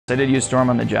I did use Storm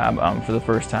on the job for the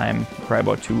first time probably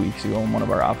about 2 weeks ago, and one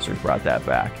of our officers brought that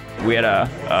back. We had a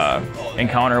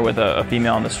encounter with a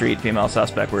female on the street, female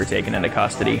suspect we were taking into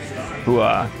custody, who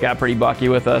got pretty bucky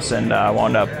with us and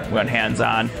went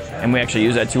hands-on. And we actually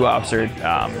used that two-officer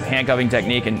handcuffing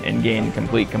technique and gained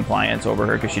complete compliance over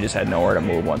her because she just had nowhere to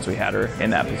move once we had her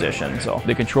in that position. So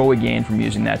the control we gained from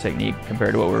using that technique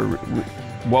compared to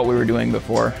what we were doing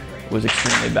before was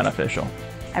extremely beneficial.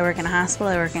 I work in a hospital,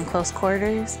 I work in close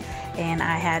quarters, and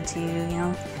I had to,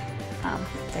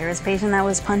 there was a patient that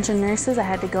was punching nurses, I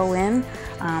had to go in.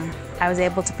 I was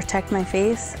able to protect my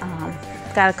face.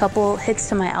 Got a couple hits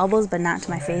to my elbows, but not to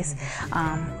my face.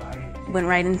 Went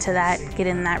right into that, get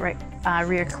in that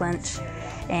rear clinch,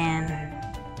 and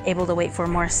able to wait for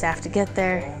more staff to get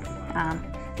there,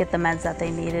 get the meds that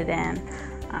they needed, and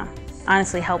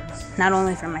honestly help not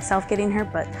only for myself getting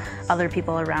hurt, but other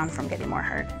people around from getting more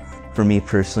hurt. For me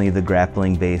personally, the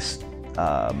grappling-based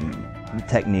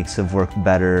techniques have worked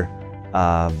better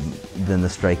than the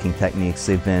striking techniques.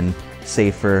 They've been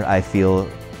safer, I feel,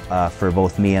 for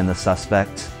both me and the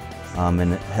suspect,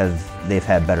 and they've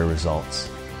had better results.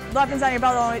 Weapons on your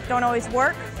belt don't always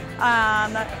work,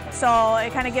 so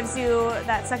it kind of gives you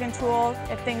that second tool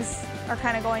if things are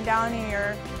kind of going down and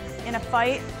you're in a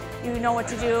fight. You know what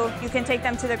to do. You can take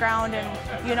them to the ground, and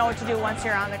you know what to do once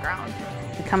you're on the ground.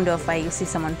 You come to a fight, you see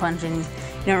someone punching, you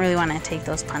don't really want to take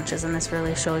those punches, and this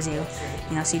really shows you,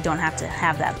 so you don't have to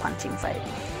have that punching fight.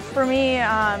 For me,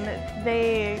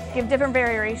 they give different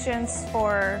variations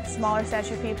for smaller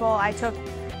stature people. I took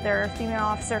their female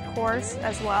officer course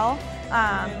as well.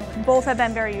 Both have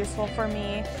been very useful for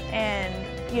me, and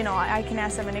I can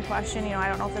ask them any question. I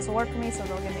don't know if this will work for me, so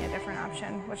they'll give me a different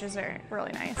option, which is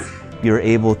really nice. You're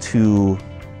able to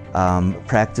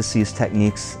practice these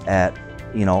techniques at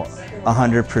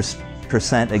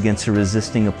 100% against a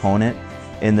resisting opponent,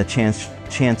 and the chance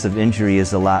of injury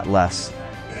is a lot less.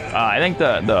 I think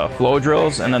the flow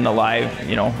drills and then the live, a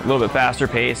little bit faster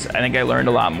pace, I think I learned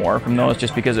a lot more from those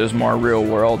just because it was more real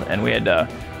world and we had to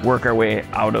work our way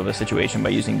out of a situation by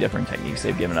using different techniques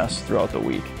they've given us throughout the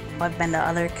week. I've been to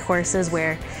other courses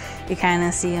where you kind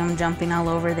of see them jumping all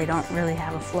over. They don't really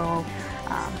have a flow,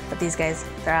 but these guys,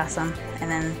 they're awesome.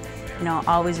 And then,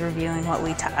 always reviewing what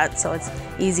we taught, so it's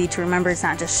easy to remember. It's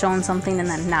not just showing something and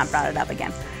then not brought it up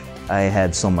again. I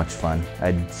had so much fun.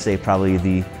 I'd say probably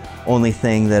the only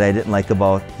thing that I didn't like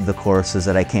about the course is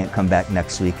that I can't come back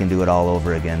next week and do it all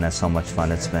over again. That's how much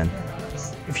fun it's been.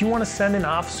 If you want to send an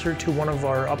officer to one of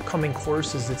our upcoming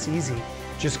courses, it's easy.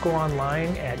 Just go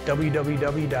online at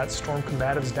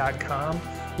www.stormcombatives.com.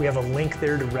 We have a link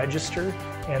there to register,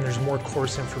 and there's more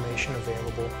course information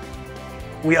available.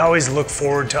 We always look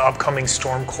forward to upcoming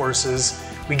Storm courses.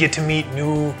 We get to meet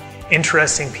new,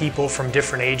 interesting people from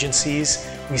different agencies.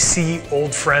 We see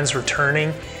old friends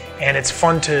returning, and it's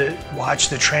fun to watch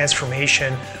the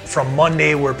transformation from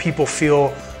Monday, where people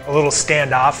feel a little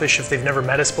standoffish if they've never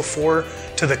met us before,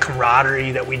 to the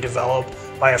camaraderie that we develop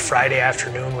by a Friday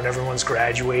afternoon when everyone's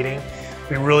graduating.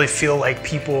 We really feel like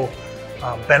people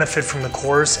benefit from the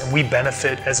course, and we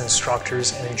benefit as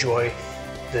instructors and enjoy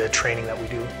the training that we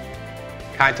do.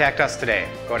 Contact us today.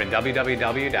 Go to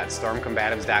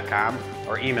www.stormcombatives.com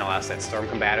or email us at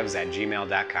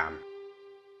stormcombatives@gmail.com.